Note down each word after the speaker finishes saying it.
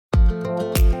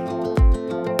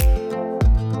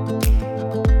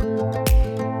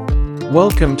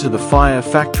Welcome to the Fire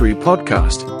Factory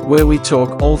podcast, where we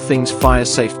talk all things fire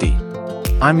safety.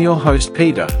 I'm your host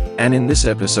Peter, and in this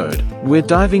episode, we're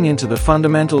diving into the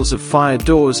fundamentals of fire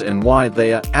doors and why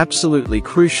they are absolutely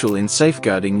crucial in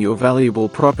safeguarding your valuable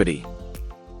property.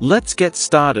 Let's get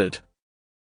started.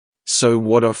 So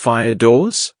what are fire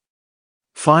doors?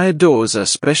 Fire doors are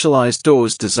specialized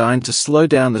doors designed to slow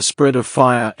down the spread of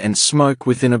fire and smoke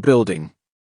within a building.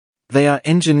 They are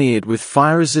engineered with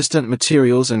fire-resistant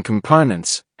materials and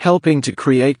components, helping to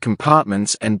create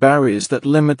compartments and barriers that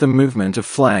limit the movement of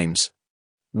flames.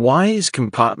 Why is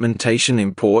compartmentation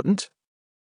important?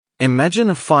 Imagine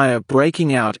a fire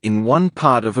breaking out in one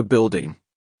part of a building.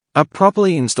 A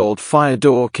properly installed fire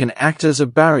door can act as a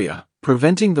barrier,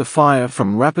 preventing the fire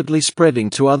from rapidly spreading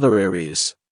to other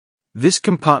areas. This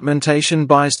compartmentation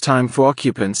buys time for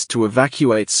occupants to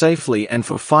evacuate safely and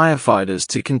for firefighters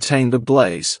to contain the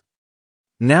blaze.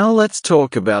 Now let's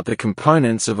talk about the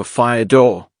components of a fire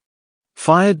door.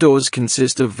 Fire doors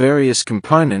consist of various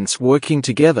components working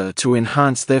together to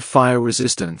enhance their fire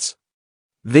resistance.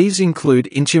 These include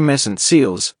intumescent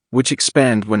seals, which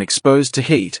expand when exposed to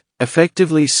heat,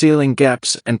 effectively sealing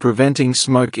gaps and preventing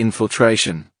smoke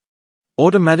infiltration.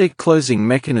 Automatic closing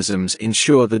mechanisms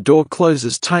ensure the door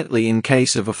closes tightly in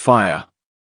case of a fire.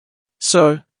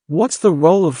 So, what's the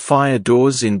role of fire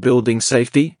doors in building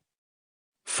safety?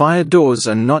 Fire doors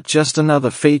are not just another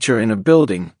feature in a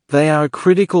building, they are a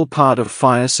critical part of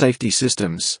fire safety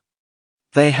systems.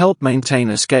 They help maintain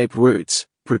escape routes,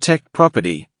 protect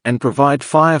property, and provide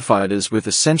firefighters with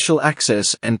essential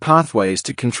access and pathways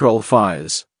to control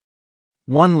fires.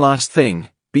 One last thing,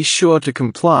 be sure to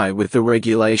comply with the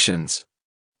regulations.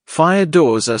 Fire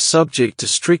doors are subject to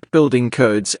strict building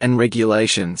codes and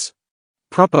regulations.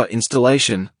 Proper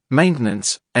installation,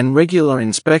 maintenance, and regular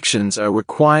inspections are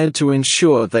required to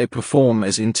ensure they perform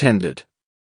as intended.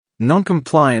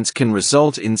 Non-compliance can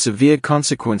result in severe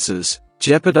consequences,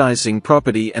 jeopardizing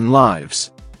property and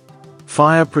lives.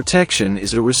 Fire protection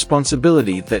is a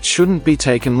responsibility that shouldn't be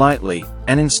taken lightly,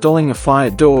 and installing a fire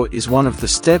door is one of the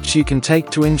steps you can take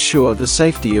to ensure the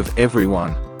safety of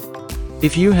everyone.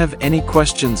 If you have any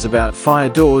questions about fire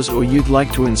doors or you'd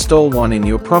like to install one in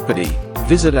your property,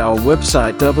 visit our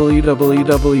website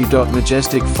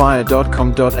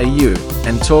www.majesticfire.com.au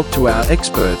and talk to our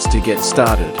experts to get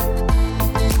started.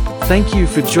 Thank you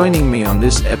for joining me on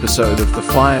this episode of the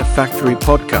Fire Factory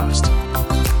podcast.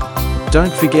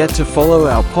 Don't forget to follow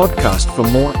our podcast for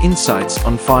more insights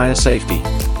on fire safety.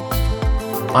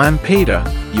 I'm Peter,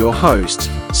 your host,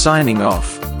 signing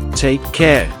off. Take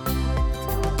care.